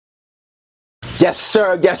Yes,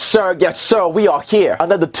 sir, yes, sir, yes, sir. We are here.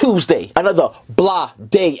 Another Tuesday, another blah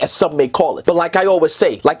day, as some may call it. But like I always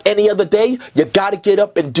say, like any other day, you gotta get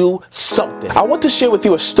up and do something. I want to share with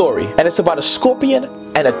you a story, and it's about a scorpion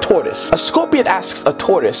and a tortoise. A scorpion asks a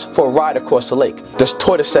tortoise for a ride across the lake. This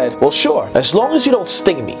tortoise said, well, sure, as long as you don't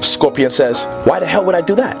sting me. Scorpion says, why the hell would I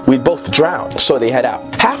do that? We'd both drown. So they head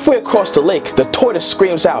out. Halfway across the lake, the tortoise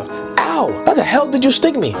screams out, ow, why the hell did you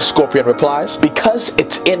sting me? Scorpion replies, because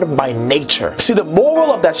it's in my nature. See, the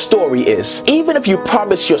moral of that story is, even if you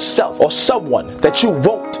promise yourself or someone that you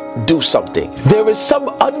won't do something, there is some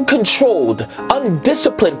uncontrolled,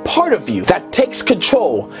 undisciplined part of you that takes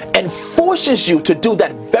control and forces you to do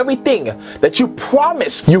that very thing that you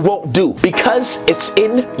promise you won't do because it's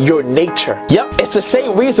in your nature. Yep, it's the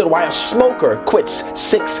same reason why a smoker quits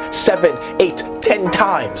 6, 7, 8, 10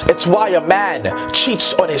 times. It's why a man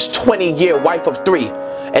cheats on his 20-year wife of 3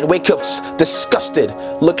 and wakes up disgusted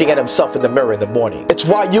looking at himself in the mirror in the morning. It's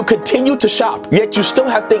why you continue to shop, yet you still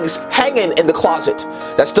have things hanging in the closet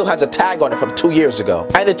that still has a tag on it from 2 years ago.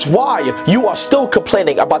 And it's why you are still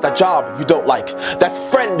complaining about that job you don't like, that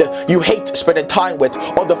friend you hate spending time with,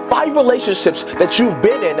 or the 5 relationships that you've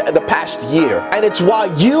been in the past year. And it's why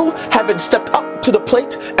you haven't stepped up to the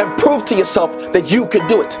plate and proved to yourself that you can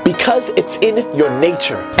do it, because it's in your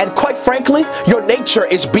nature. And quite frankly, your nature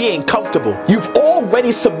is being comfortable. You've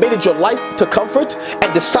already submitted your life to comfort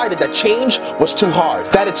and decided that change was too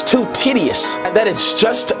hard, that it's too tedious, and that it's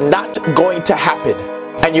just not going to happen.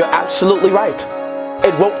 And you're absolutely right.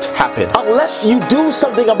 It won't happen unless you do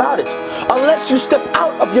something about it, unless you step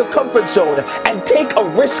out of your comfort zone and take a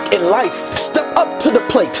risk in life. Step up to the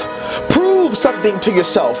plate, prove something to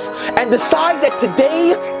yourself, and decide that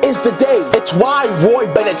today is the day. It's why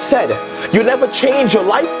Roy Bennett said, you never change your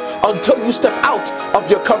life until you step out of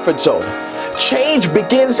your comfort zone. Change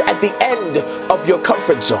begins at the end of your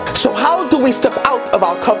comfort zone. So how do we step out of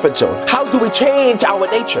our comfort zone? How do we change our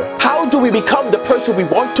nature? How do we become the person we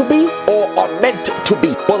want to be or are meant to be?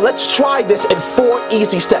 Well, let's try this in 4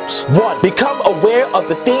 easy steps. 1, become aware of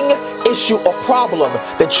the thing, issue, or problem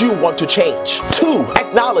that you want to change. 2,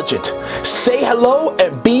 acknowledge it. Say hello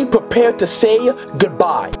and be prepared to say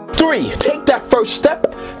goodbye. 3, take that first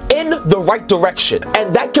step in the right direction.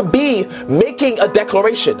 And that could be making a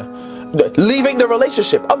declaration, leaving the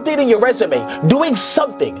relationship, updating your resume, doing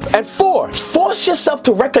something. And 4, force yourself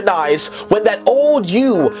to recognize when that old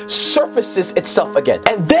you surfaces itself again,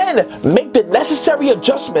 and then make the necessary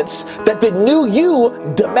adjustments that the new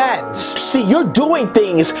you demands. See, you're doing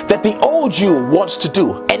things that the old you wants to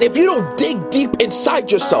do, and if you don't dig deep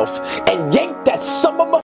inside yourself and yank that some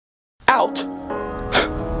of out,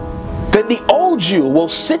 then the old you will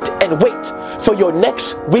sit and wait for your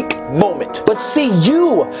next weak moment. But see,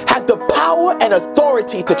 you have the power and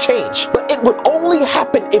authority to change, but it would only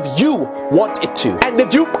happen if you want it to. And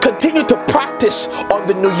if you continue to practice on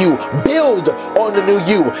the new you, build on the new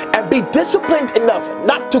you, and be disciplined enough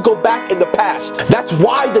not to go back in the past. That's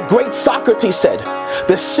why the great Socrates said,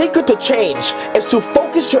 the secret to change is to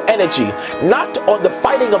focus your energy not on the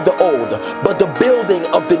fighting of the old, but the building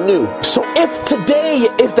of the new. So if today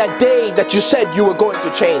is that day that you said you were going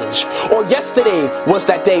to change, or yesterday was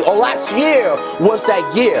that day, or last year was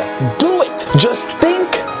that year, do it. Just think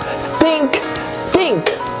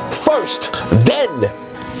first, then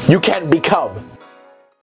you can become.